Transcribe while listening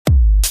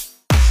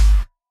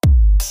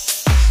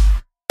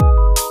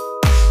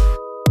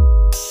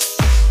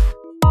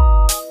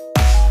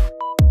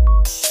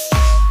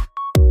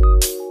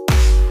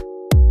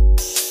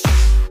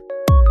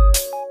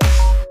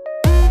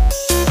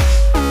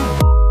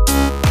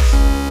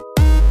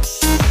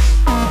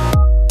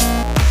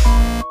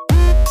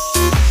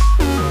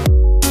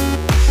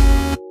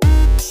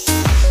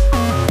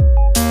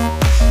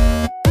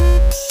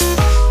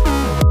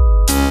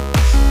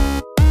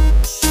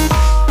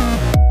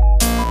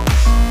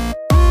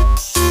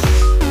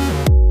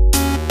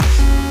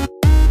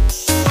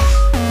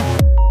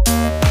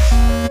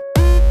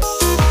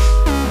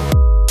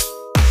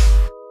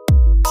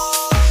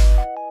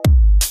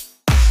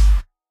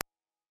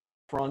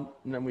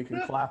and then we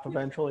can clap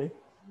eventually.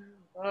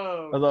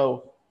 Oh.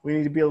 Although we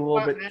need to be a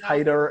little bit now?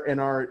 tighter in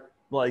our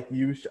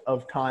use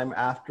of time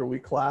after we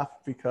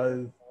clap,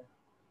 because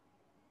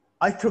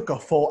I took a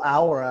full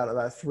hour out of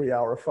that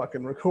 3-hour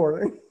fucking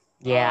recording.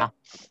 Yeah.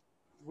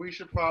 We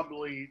should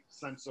probably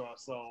censor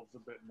ourselves a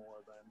bit more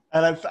then.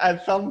 And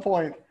at some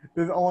point,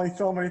 there's only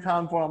so many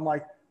times where I'm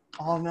like,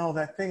 oh no,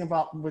 that thing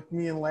about with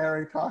me and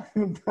Larry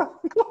talking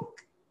about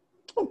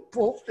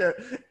bullshit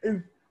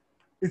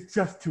it's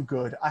just too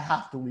good. I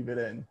have to leave it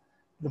in.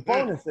 The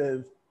bonus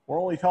is we're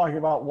only talking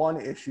about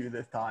one issue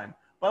this time.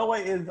 By the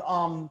way, is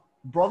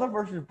Brother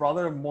versus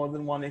Brother more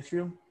than one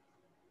issue?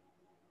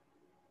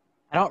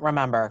 I don't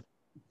remember.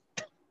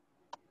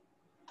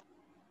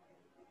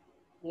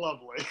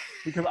 Lovely.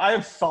 Because I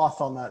have sauce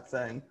on that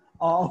thing.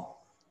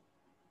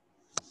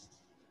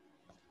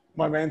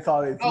 My man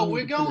thought it. Oh,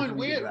 we're going.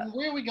 Where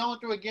are we going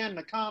through again?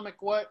 The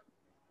comic what?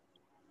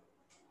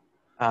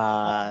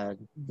 The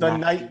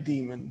Night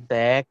Demon.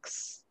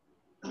 6.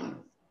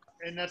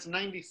 And that's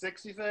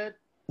 96, you said?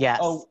 Yes.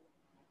 Oh,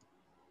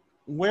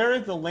 where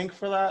is the link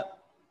for that?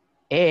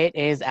 It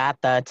is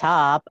at the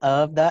top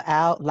of the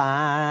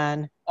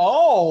outline.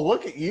 Oh,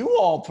 look at you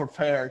all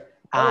prepared.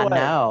 I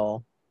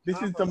know.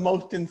 This is the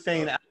most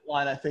insane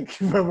outline I think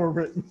you've ever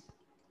written.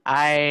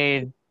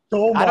 I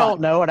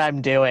don't know what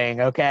I'm doing,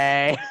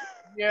 okay?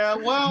 Yeah,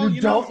 well, you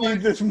don't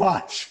need this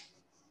much.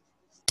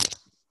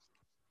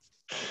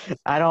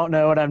 I don't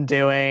know what I'm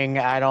doing.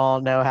 I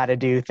don't know how to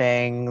do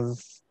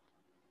things.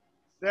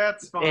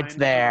 That's fine. It's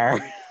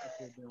there.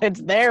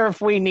 It's there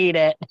if we need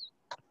it.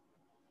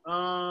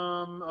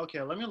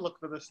 Okay, let me look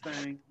for this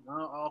thing.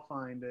 I'll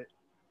find it.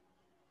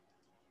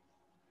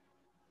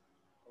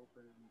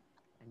 Open.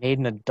 I need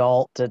an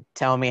adult to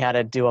tell me how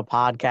to do a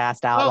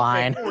podcast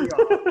outline. Okay, here we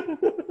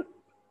go.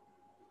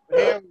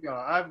 Here we go.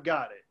 I've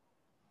got it.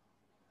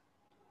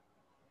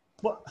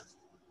 What?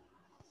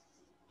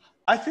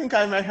 I think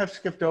I might have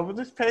skipped over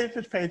this page.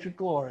 This page is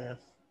glorious.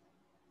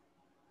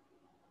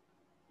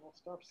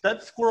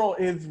 That squirrel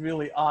is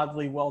really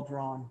oddly well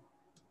drawn.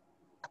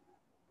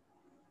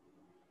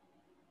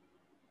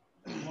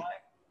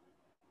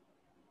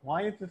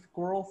 Why is the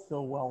squirrel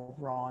so well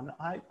drawn?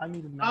 I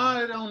need to know.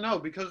 I don't know,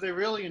 because they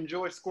really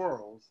enjoy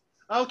squirrels.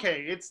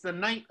 Okay, it's the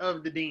Night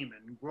of the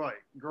Demon. Right,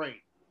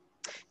 great.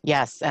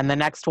 Yes, and the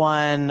next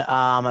one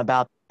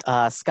about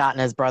Scott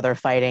and his brother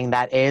fighting,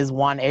 that is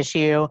one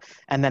issue.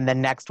 And then the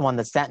next one,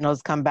 the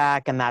Sentinels come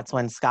back, and that's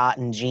when Scott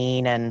and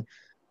Jean and...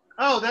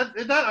 Oh, that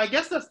I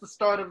guess that's the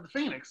start of the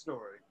Phoenix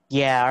story.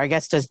 Yeah, or I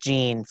guess just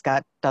Jean.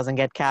 Scott doesn't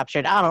get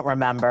captured. I don't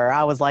remember.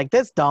 I was like,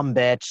 this dumb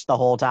bitch the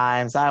whole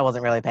time, so I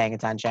wasn't really paying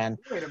attention.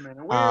 Wait a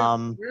minute.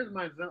 Where's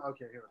my...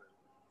 Okay, here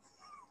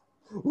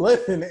it is.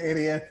 Listen,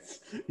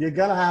 idiots. You're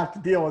going to have to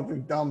deal with this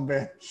dumb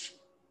bitch.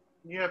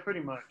 Yeah, pretty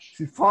much.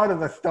 She's part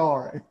of the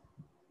story.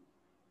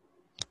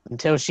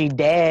 Until she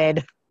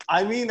dead.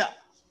 I mean...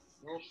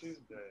 Well, she's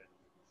dead.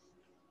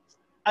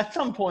 At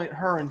some point,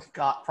 her and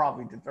Scott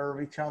probably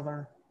deserve each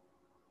other.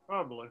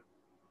 Probably.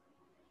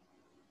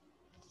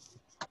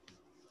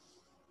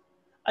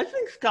 I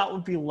think Scott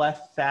would be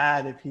less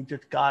sad if he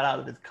just got out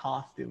of his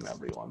costume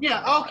every once in a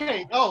Yeah, while.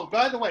 okay. Oh,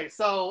 by the way,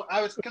 so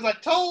because I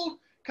told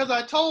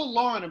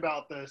Lauren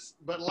about this,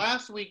 but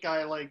last week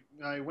I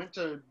went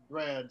to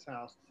Brad's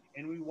house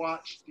and we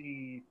watched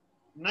the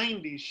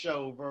 90s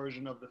show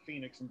version of the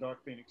Phoenix and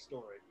Dark Phoenix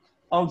story.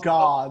 Oh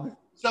God.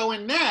 So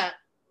in that,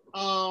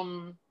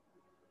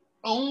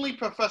 only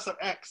Professor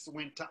X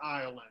went to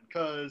Ireland,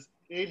 because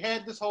it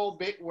had this whole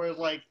bit where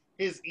like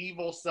his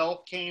evil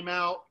self came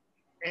out.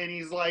 And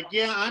he's like,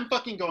 yeah, I'm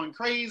fucking going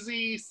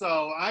crazy,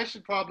 so I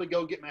should probably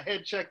go get my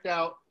head checked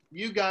out.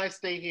 You guys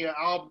stay here.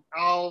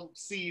 I'll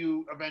see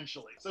you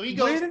eventually. So he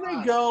goes. Where did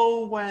they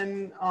go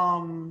when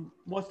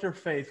what's her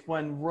face?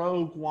 When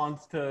Rogue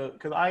wants to?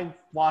 Because I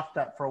watched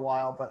that for a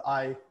while, but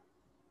I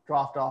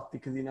dropped off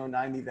because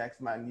 90s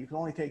X-Men. You can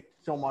only take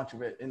so much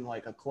of it in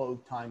like a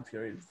closed time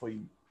period before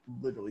you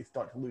literally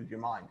start to lose your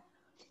mind.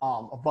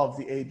 Above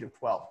the age of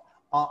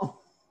 12.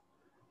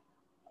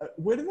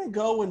 Where do they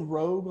go when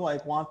Rogue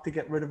wants to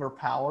get rid of her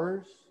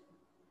powers?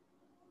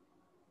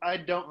 I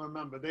don't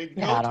remember. They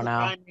go I to don't know.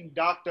 finding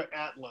Dr.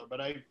 Atla, but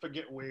I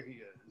forget where he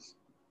is.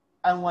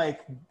 And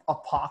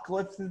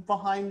Apocalypse is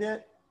behind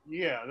it.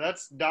 Yeah,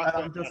 that's And Dr.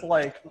 I'm just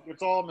Atla.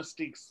 It's all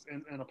Mystique's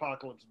and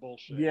Apocalypse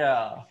bullshit.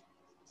 Yeah,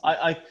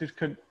 I just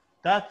could.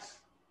 That's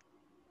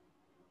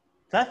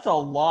a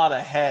lot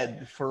of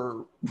head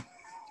for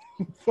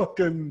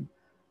fucking.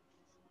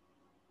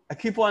 I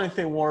keep wanting to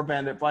say War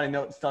Bandit, but I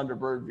know it's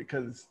Thunderbird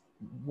because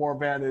War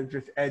Bandit is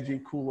just edgy,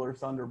 cooler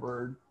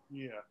Thunderbird.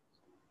 Yeah.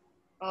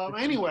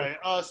 Anyway,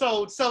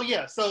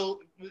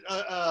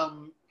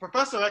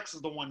 Professor X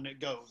is the one that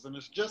goes, and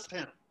it's just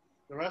him.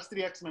 The rest of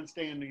the X-Men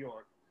stay in New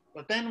York.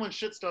 But then when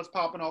shit starts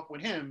popping off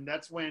with him,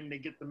 that's when they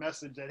get the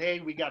message that,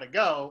 hey, we gotta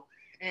go.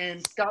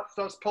 And Scott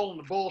starts pulling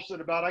the bullshit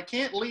about, I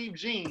can't leave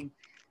Jean.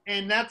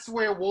 And that's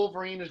where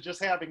Wolverine is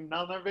just having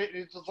none of it.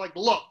 It's just like,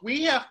 look,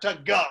 we have to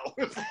go.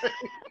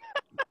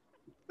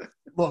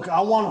 Look,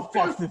 I want to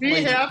fuck this We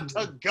lady. have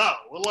to go.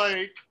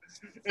 Like,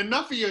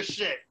 enough of your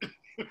shit.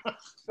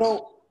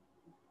 So,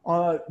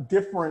 on a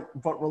different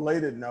but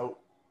related note,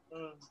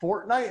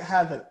 Fortnite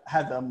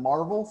has a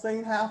Marvel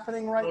thing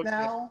happening right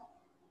now.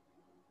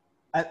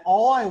 And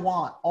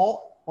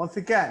once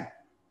again,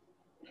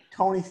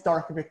 Tony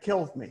Stark, if it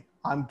kills me,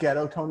 I'm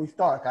ghetto Tony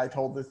Stark. I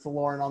told this to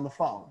Lauren on the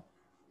phone.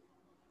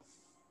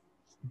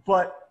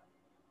 But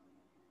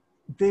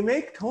they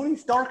make Tony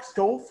Stark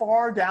so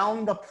far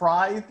down the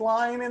prize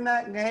line in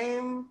that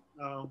game.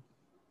 Oh.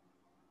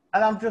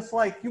 And I'm just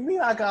like, you mean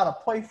I gotta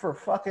play for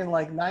fucking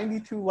like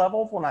 92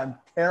 levels when I'm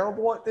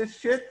terrible at this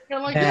shit?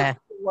 Yeah,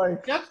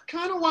 that's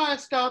kind of why I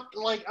stopped.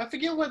 Like, I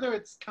forget whether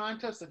it's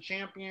Contest of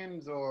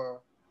Champions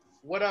or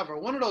whatever.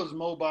 One of those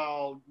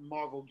mobile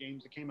Marvel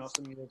games that came out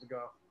some years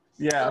ago.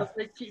 Yeah.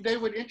 They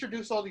would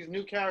introduce all these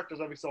new characters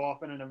every so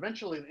often, and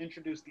eventually they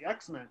introduce the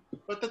X-Men.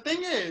 But the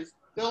thing is,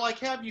 they'll like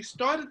have you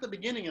start at the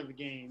beginning of the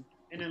game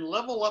and then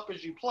level up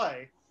as you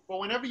play. But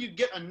whenever you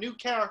get a new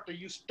character,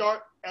 you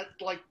start at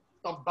like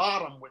the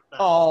bottom with them.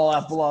 Oh,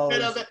 that blows.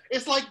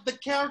 It's like the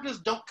characters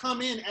don't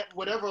come in at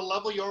whatever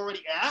level you're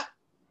already at.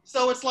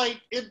 So it's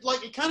like it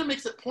kind of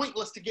makes it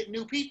pointless to get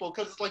new people,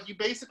 because it's like you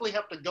basically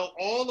have to go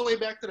all the way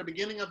back to the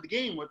beginning of the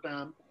game with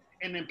them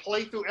and then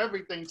play through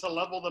everything to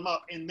level them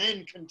up and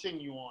then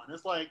continue on.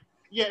 It's like,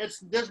 yeah,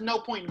 there's no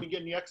point in me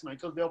getting the X-Men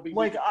because they'll be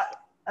like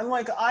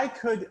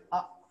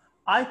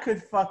I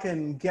could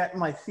fucking get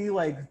my sea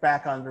legs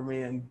back under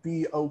me and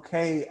be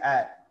okay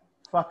at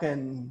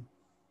fucking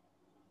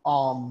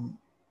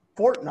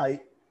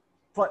Fortnite,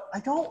 but I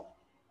don't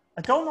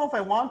know if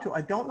I want to.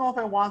 I don't know if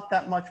I want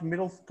that much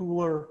middle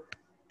schooler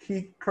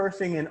keep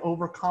cursing and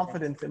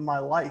overconfidence in my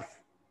life.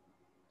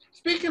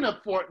 Speaking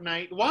of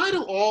Fortnite, why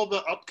do all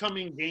the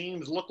upcoming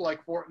games look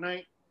like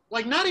Fortnite?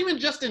 Like, not even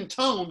just in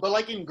tone, but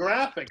like in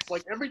graphics.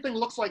 Like, everything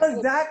looks like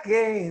Fortnite. That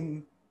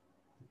game,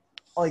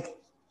 like,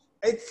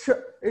 it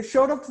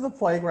showed up to the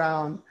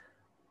playground,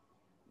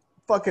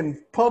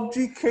 fucking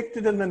PUBG kicked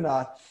it in the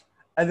nuts,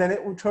 and then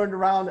it turned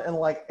around and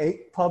like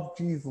ate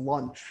PUBG's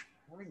lunch.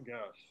 Oh my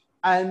gosh.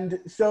 And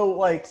so,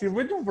 like, the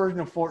original version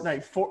of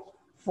Fortnite,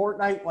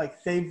 Fortnite,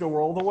 like, saved the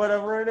world or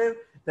whatever it is,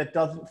 that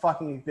doesn't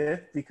fucking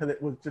exist because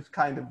it was just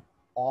kind of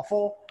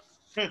awful,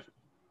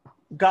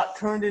 got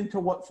turned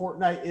into what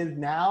Fortnite is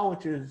now,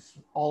 which is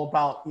all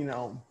about, you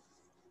know,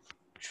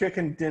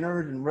 chicken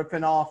dinners and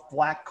ripping off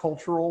black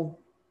cultural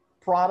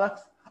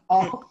products.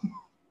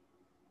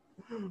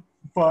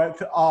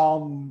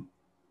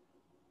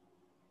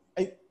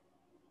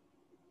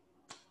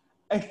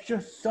 It's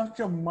just such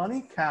a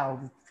money cow.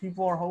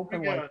 People are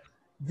hoping, like,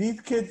 these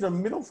kids are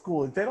middle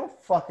schoolers. They don't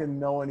fucking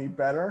know any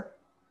better.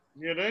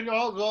 Yeah,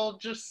 they'll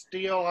just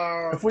steal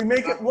our... If we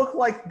make it look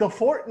like the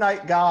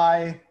Fortnite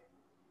guy,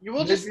 you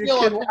will just steal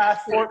our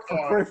passport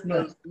for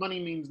Christmas. Money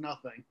means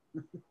nothing.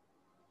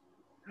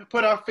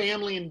 Put our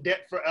family in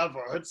debt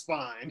forever. It's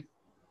fine.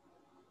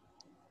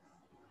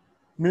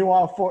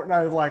 Meanwhile,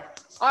 Fortnite is like,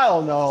 I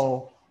don't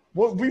know.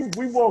 We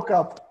woke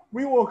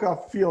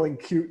up feeling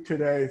cute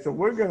today, so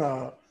we're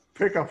gonna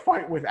pick a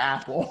fight with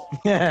Apple.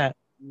 Yeah.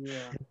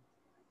 Yeah.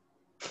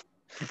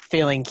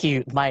 Feeling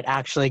cute might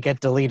actually get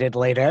deleted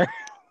later.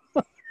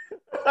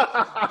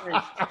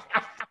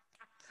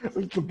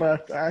 It's the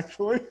best,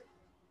 actually.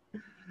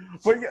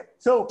 But yeah,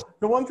 so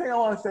the one thing I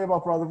want to say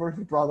about Brother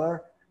versus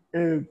Brother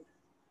is,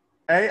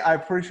 I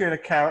appreciate a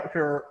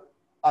character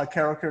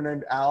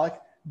named Alec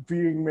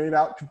being made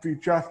out to be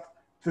just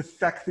the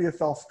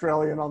sexiest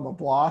Australian on the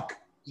block.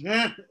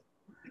 Yeah.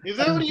 Is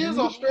that what he is,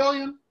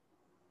 Australian?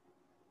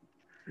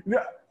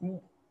 Yeah.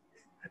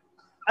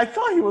 I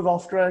thought he was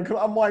Australian because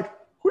I'm like,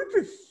 who's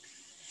this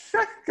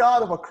sex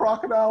god of a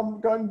Crocodile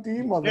Dundee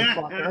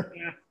motherfucker?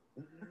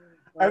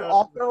 And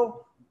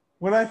also,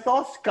 when I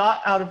saw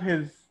Scott out of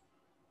his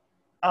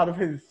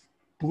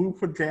blue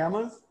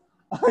pajamas,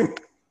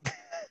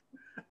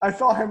 I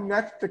saw him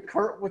next to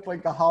Kurt with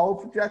like the holo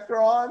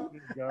projector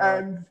on,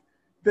 and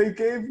they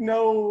gave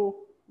no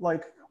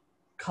like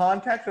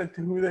context as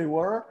to who they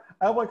were.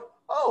 I'm like,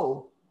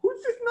 oh,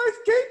 who's this nice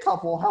gay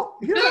couple?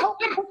 Help me.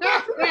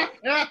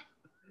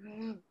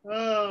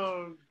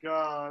 Oh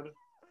God.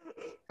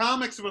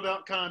 Comics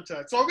without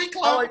context. Are we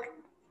clapping?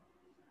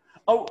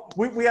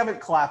 We haven't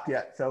clapped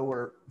yet, so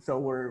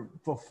we're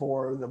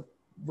before the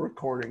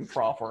recording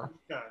proper.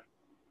 Okay.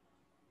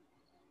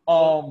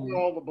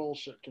 All the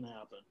bullshit can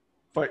happen.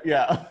 But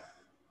yeah,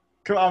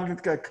 I'm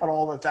just gonna cut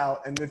all this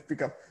out and this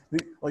become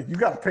like, you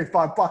gotta pay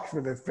 $5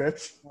 for this,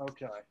 bitch.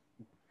 Okay.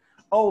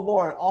 Oh,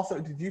 Lauren. Also,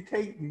 did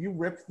you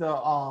rip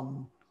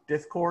the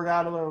Discord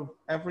out of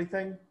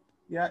everything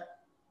yet?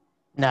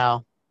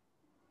 No.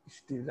 You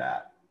should do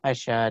that. I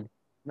should.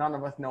 None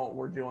of us know what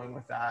we're doing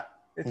with that.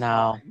 It's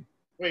No. fine.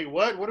 Wait,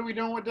 what? What are we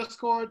doing with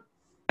Discord?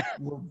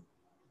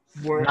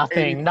 We're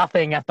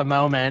nothing at the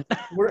moment.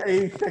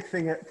 We're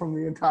fixing it from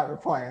the entire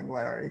plan,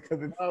 Larry,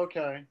 because it's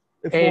okay.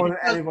 It's more than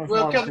any of us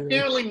want because to do.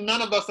 apparently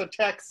none of us are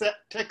tech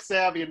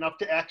savvy enough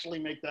to actually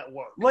make that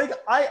work. Like,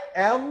 I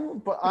am,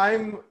 but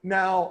I'm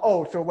now.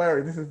 Oh, so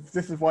Larry,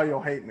 this is why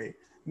you'll hate me.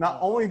 Not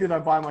only did I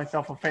buy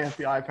myself a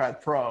fancy iPad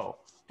Pro,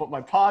 but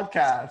my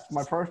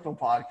personal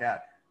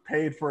podcast,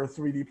 paid for a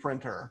 3D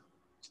printer.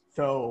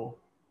 So,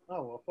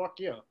 Oh, well, fuck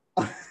you.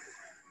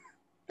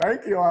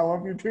 thank you. I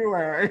love you too,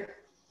 Larry.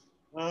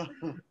 Uh,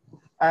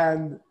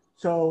 And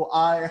so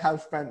I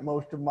have spent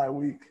most of my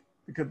week,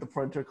 because the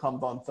printer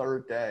comes on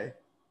Thursday,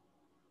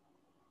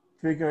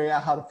 figuring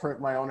out how to print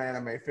my own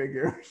anime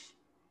figures.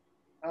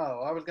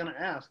 oh, I was going to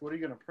ask, what are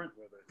you going to print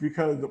with it?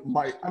 Because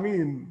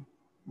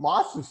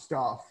lots of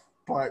stuff,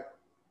 but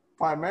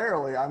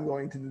primarily I'm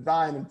going to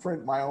design and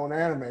print my own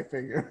anime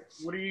figures.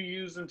 What are you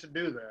using to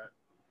do that?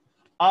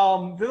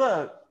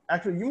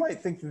 Actually, you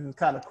might think this is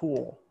kind of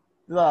cool.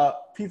 There's a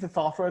piece of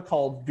software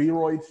called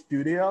Vroid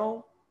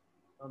Studio.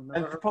 I've never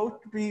And it's heard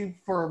supposed to be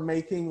for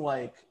making,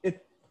 like,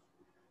 it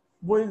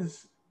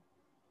was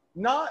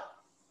not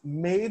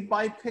made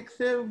by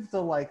Pixiv,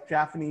 the like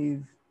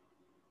Japanese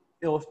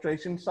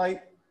illustration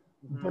site,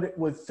 Mhm. but it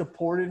was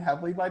supported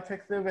heavily by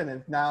Pixiv and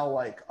is now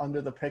like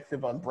under the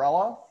Pixiv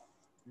umbrella.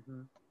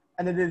 Mhm.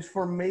 And it is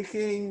for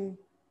making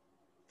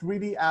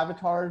 3D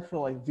avatars for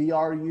like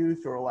VR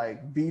use or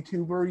like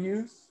VTuber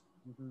use.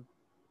 Mhm.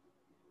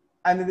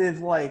 And it is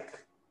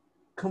like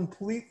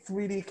complete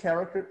 3D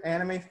character,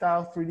 anime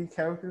style 3D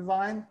character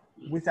design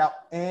without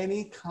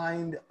any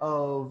kind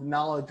of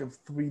knowledge of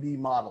 3D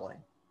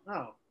modeling.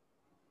 Oh,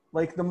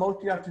 Like the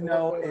most you have to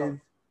know is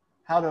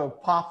how to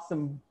pop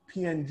some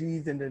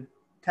PNGs into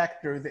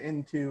textures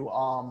into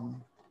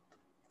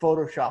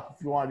Photoshop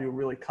if you want to do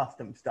really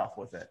custom stuff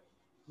with it.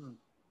 Hmm.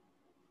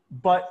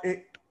 But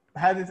it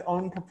has its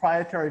own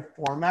proprietary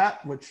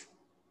format, which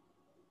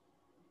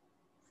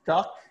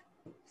stuck.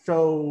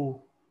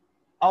 So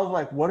I was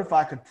like, what if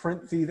I could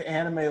print these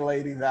anime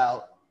ladies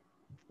out?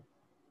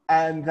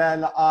 And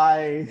then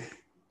I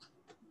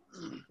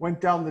went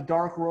down the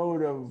dark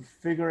road of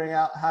figuring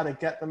out how to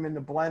get them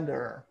into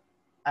Blender.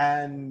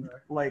 And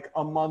like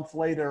a month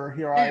later,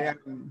 here I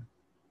am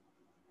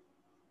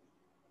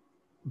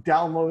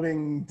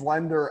downloading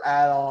Blender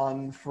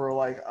add-ons for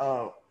like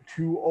a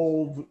too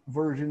old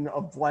version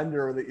of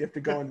Blender that you have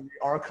to go into the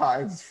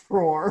archives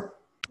for.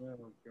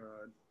 oh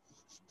God.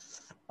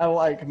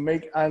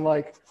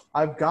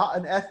 I've got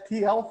an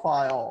STL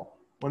file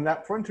when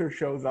that printer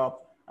shows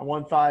up, and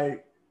once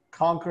I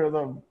conquer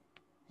the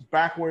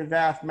backwards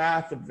ass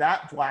math of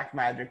that black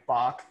magic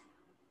box,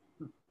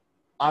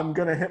 I'm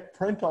gonna hit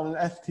print on an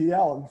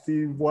STL and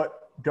see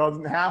what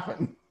doesn't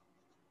happen.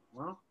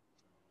 Well,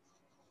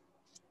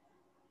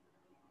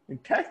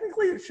 And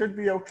technically it should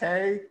be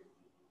okay.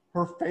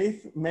 Her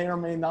face may or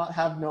may not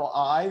have no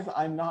eyes,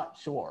 I'm not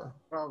sure.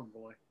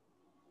 probably.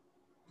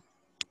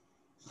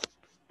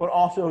 But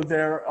also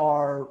there's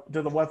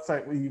a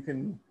website where you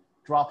can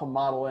drop a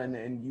model in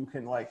and you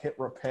can like hit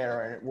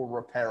repair and it will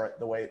repair it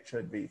the way it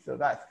should be. So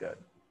that's good.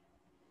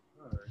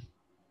 All right.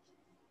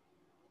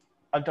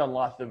 I've done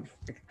lots of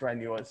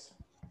extraneous,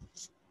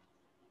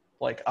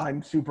 like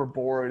I'm super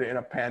bored in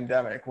a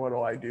pandemic. What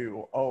do I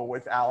do? Oh,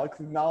 with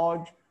Alex's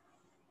knowledge,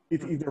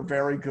 it's either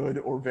very good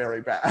or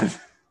very bad.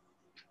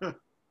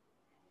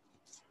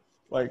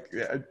 Like,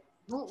 yeah,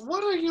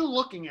 What are you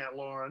looking at,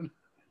 Lauren?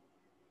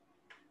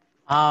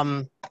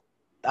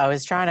 I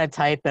was trying to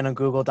type in a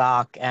Google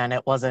Doc and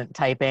it wasn't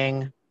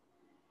typing.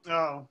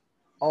 Oh,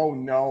 oh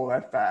no,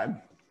 that's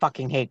bad.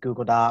 Fucking hate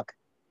Google Doc.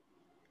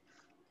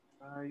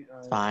 I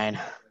Fine.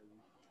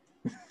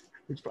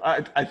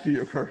 I see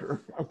your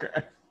cursor.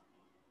 Okay.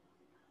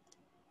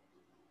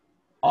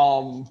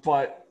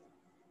 But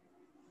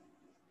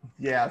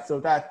yeah, so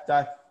that's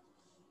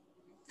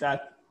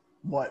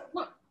what.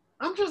 What?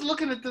 I'm just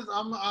looking at this.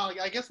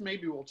 I guess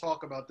maybe we'll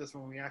talk about this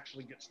when we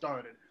actually get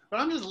started. But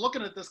I'm just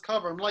looking at this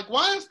cover. I'm like,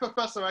 why is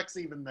Professor X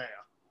even there?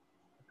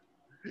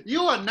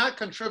 You are not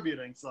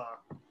contributing, sir.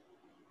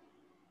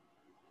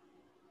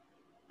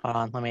 Hold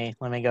on,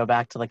 let me go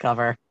back to the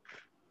cover.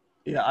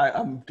 Yeah,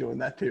 I'm doing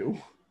that too.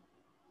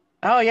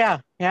 Oh yeah,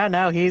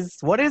 no,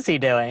 what is he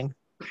doing?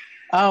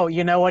 Oh,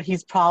 you know what?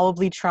 He's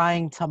probably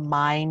trying to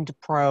mind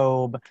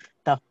probe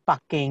the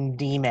fucking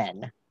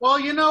demon. Well,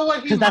 you know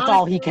what? Because that's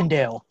all he can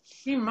do.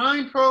 He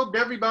mind probed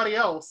everybody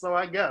else, so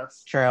I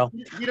guess. True.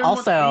 He didn't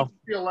Also, want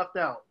to feel left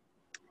out.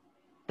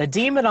 The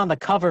demon on the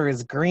cover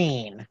is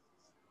green.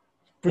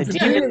 But The the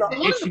demon The one in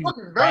the issues book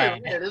is very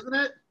red. red, isn't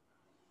it?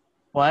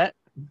 What?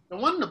 The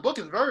one in the book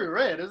is very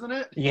red, isn't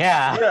it?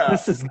 Yeah. Yeah.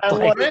 This is And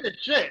like, Red as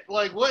shit.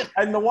 Like what?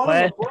 And the one in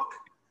the What? book,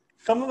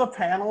 some of the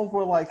panels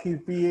where like he's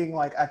being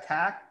like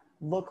attacked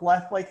look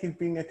less like he's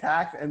being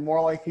attacked and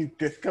more like he's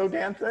disco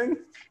dancing.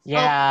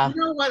 yeah. You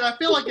know what? I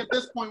feel like at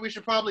this point we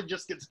should probably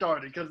just get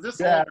started because this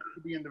Yeah. all has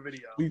to be in the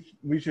video.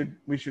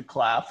 We should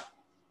clap.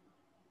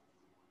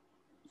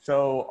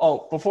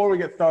 So, before we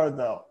get started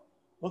though,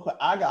 look what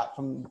I got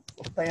from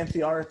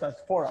fancy artists I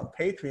support on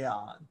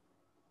Patreon.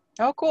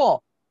 Oh,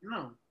 cool.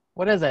 No.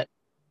 What is it?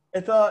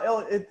 It's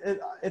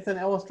an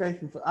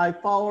illustration. I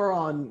follow her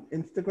on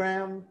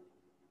Instagram,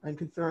 and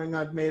considering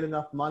I've made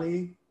enough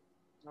money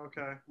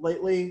Okay.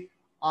 lately,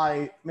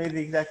 I made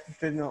the exact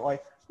decision that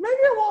like maybe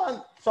I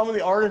want some of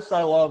the artists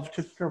I love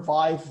to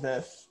survive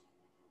this.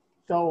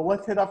 So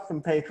let's hit up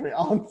some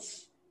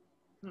Patreons.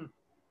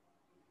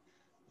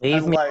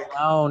 Leave And, me like-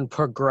 alone,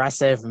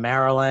 progressive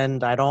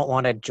Maryland. I don't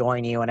want to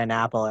join you in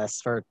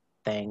Annapolis for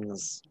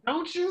things.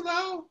 Don't you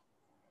though?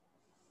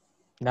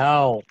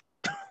 No.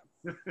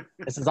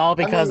 This is all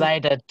because mean- I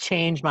had to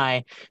change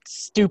my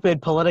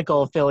stupid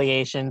political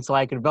affiliation so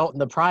I could vote in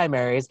the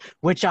primaries,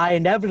 which I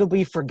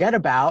inevitably forget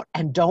about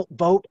and don't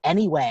vote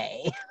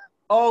anyway.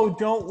 Oh,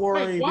 don't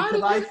worry, Wait, why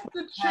because did I you have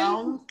to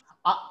change?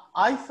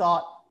 I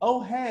thought,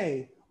 oh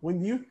hey,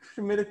 when you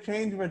submit a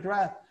change of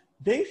address,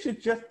 they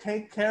should just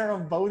take care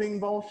of voting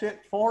bullshit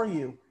for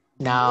you.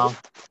 No,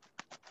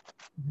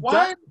 Why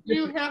That's did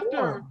you just have to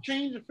form.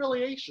 change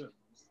affiliation?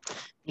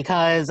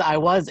 because I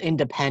was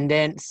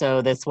independent,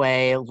 so this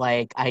way,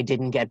 like, I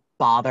didn't get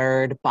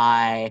bothered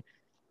by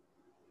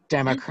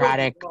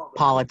Democratic You will be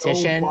bothered. Joe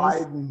politicians.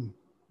 Biden.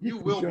 You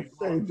will be Just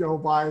say bothered. Joe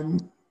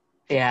Biden.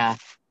 Yeah.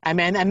 I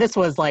mean, and this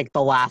was like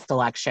the last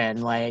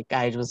election. Like,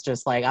 I was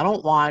just like, I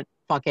don't want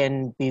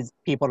fucking these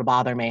people to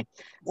bother me.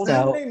 Well,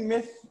 So,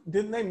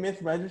 didn't they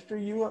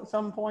misregister you at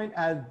some point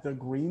as the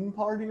Green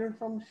Party or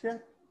some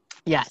shit?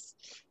 yes,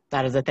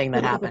 that is a thing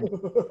that happened.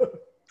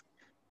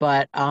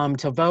 But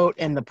to vote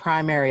in the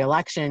primary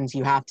elections,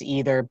 you have to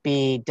either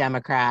be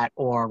Democrat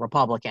or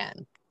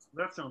Republican.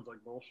 That sounds like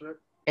bullshit.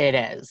 It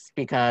is,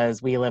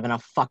 because we live in a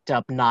fucked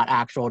up, not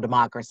actual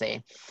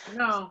democracy.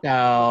 No.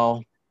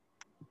 So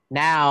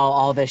now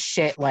all this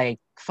shit, like,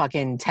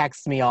 fucking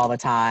texts me all the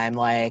time,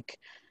 like,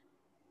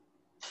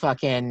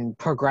 fucking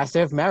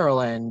progressive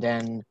Maryland,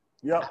 and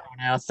Yep.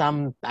 you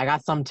know, I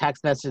got some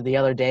text message the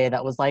other day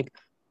that was like,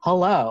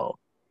 hello,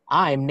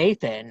 I'm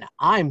Nathan,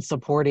 I'm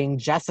supporting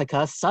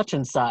Jessica such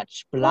and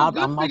such, blah. Well,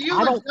 good I'm for like, you I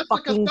and don't Jessica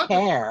fucking such and such.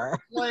 care.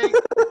 Like,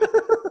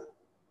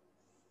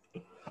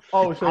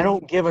 Oh, so I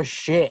don't give a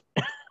shit.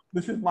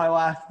 this is my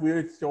last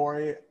weird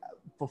story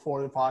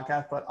before the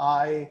podcast, but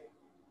I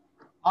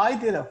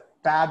did a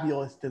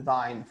fabulous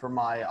design for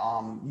my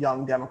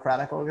Young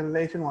Democratic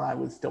organization when I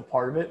was still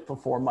part of it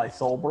before my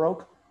soul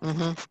broke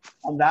Mm-hmm.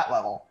 on that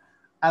level.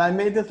 And I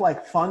made this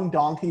like fun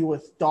donkey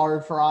with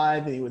stars for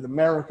eyes, and he was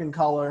American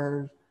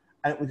colors,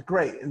 and it was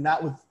great. And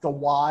that was the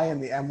Y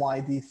and the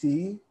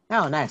MYDC.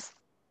 Oh, nice.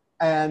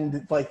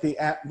 And like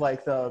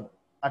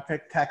I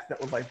picked text that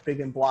was like big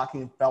and blocky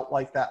and felt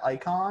like that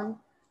icon.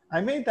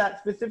 I made that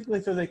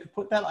specifically so they could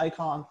put that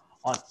icon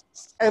on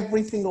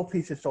every single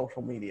piece of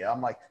social media.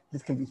 I'm like,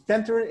 this can be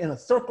centered in a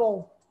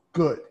circle,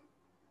 good.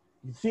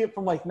 You see it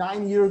from like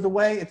 9 years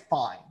away, it's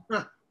fine.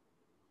 Huh.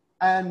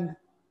 And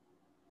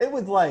it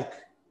was like,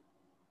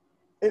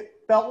 it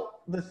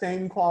felt the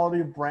same quality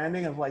of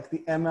branding as like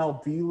the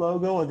MLB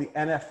logo or the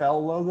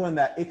NFL logo, and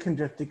that it can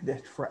just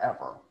exist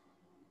forever.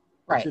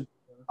 Right. Which is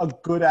a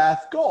good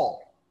ass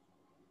goal.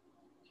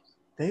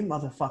 They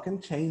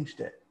motherfucking changed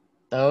it.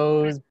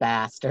 Those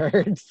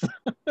bastards.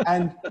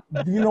 And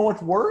do you know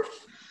what's worse?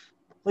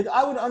 Like,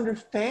 I would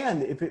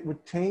understand if it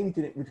would change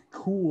and it was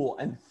cool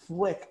and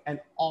slick and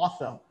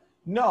awesome.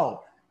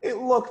 No, it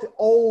looked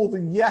old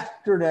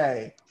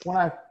yesterday when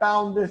I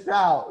found this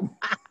out.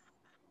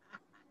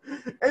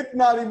 It's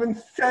not even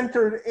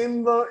centered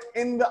in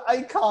the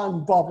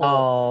icon bubble.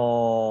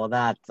 Oh,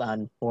 that's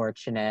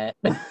unfortunate.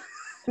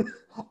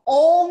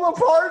 All the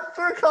parts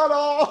are cut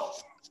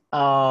off.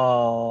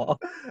 Oh.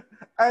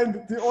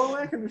 And the only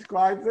way I can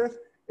describe this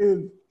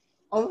is,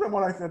 other than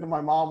what I said to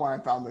my mom when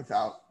I found this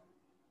out,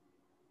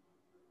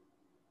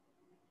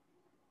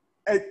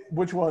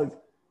 which was,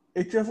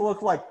 it just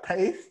looked like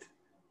paste.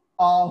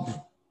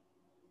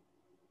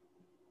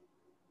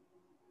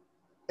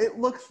 It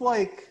looks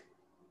like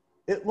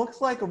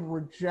a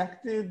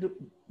rejected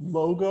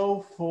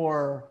logo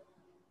for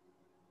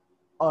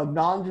a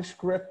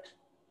nondescript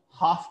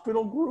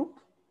hospital group.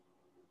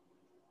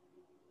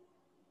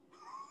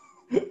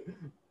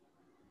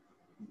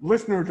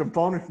 Listeners of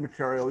bonus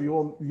material,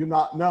 you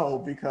not know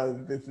because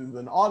this is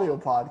an audio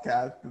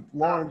podcast.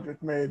 Lauren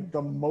just made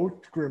the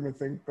most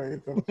grimacing face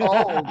of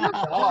oh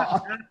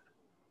god.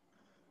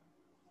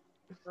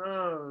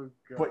 oh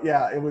god. But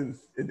yeah,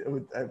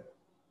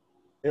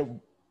 it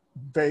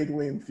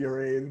vaguely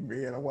infuriated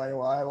me in a way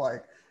where I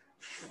like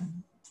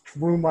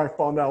threw my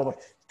phone down. Like,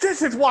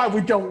 this is why we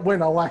don't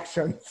win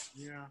elections.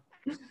 Yeah.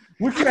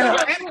 We can't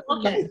have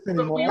Okay, debates but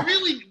anymore.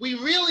 we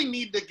really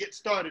need to get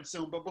started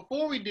soon. But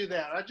before we do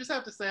that, I just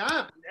have to say I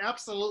have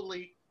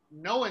absolutely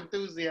no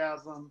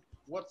enthusiasm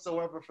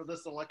whatsoever for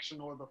this election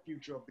or the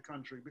future of the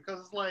country, because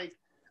it's like,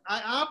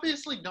 I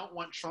obviously don't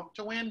want Trump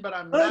to win, but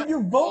I'm not.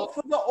 You vote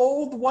for the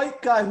old white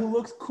guy who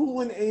looks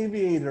cool in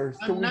aviators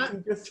so I'm we not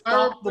can just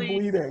stop the terribly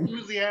bleeding.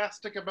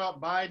 enthusiastic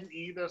about Biden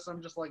either, so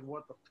I'm just like,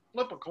 what the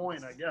flip a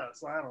coin, I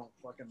guess. I don't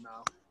fucking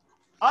know.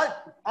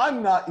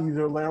 I'm not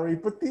either, Larry,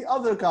 but the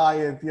other guy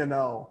is,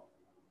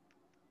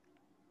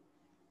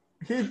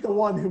 he's the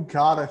one who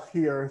got us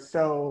here.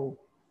 So,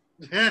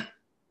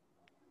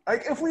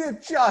 like, if we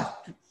had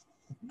just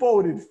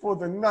voted for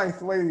the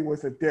nice lady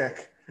with a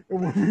dick, it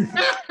would be.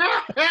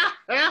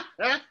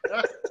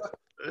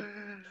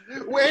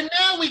 Well,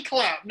 now we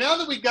clap. Now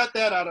that we got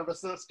that out of our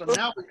system,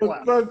 now we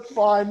clap. That's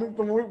fine.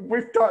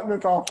 We're starting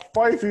this off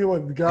spicy.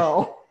 Let's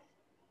go.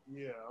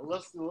 Yeah,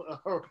 let's.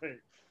 All right.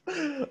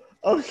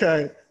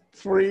 Okay.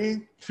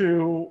 3,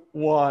 2,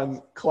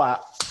 1,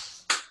 clap.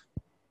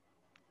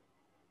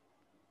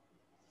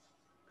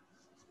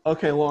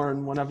 Okay,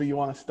 Lauren, whenever you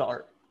want to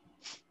start.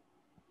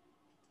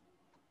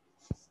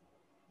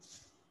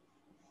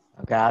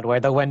 Oh God,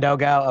 where'd the window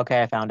go?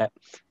 Okay, I found it.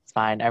 It's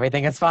fine.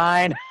 Everything is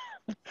fine.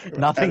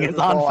 Nothing Edit is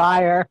this on all out.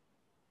 fire.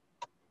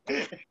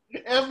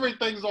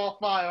 Everything's on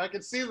fire. I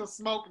can see the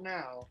smoke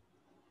now.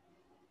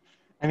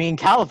 I mean,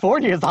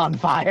 California is on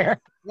fire.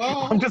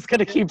 Well, I'm just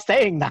gonna keep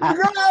saying You're that.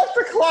 gonna have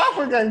to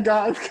clap again,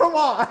 guys. Come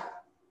on.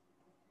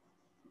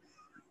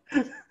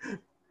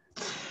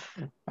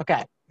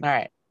 Okay. All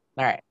right.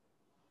 All right.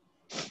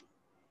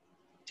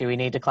 Do we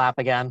need to clap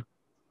again?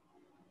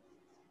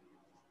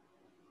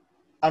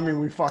 I mean,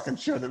 we fucking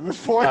should at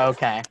this point.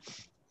 Okay.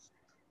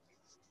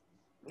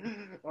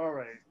 all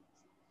right.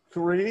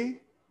 3,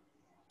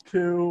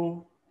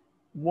 2,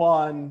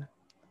 1.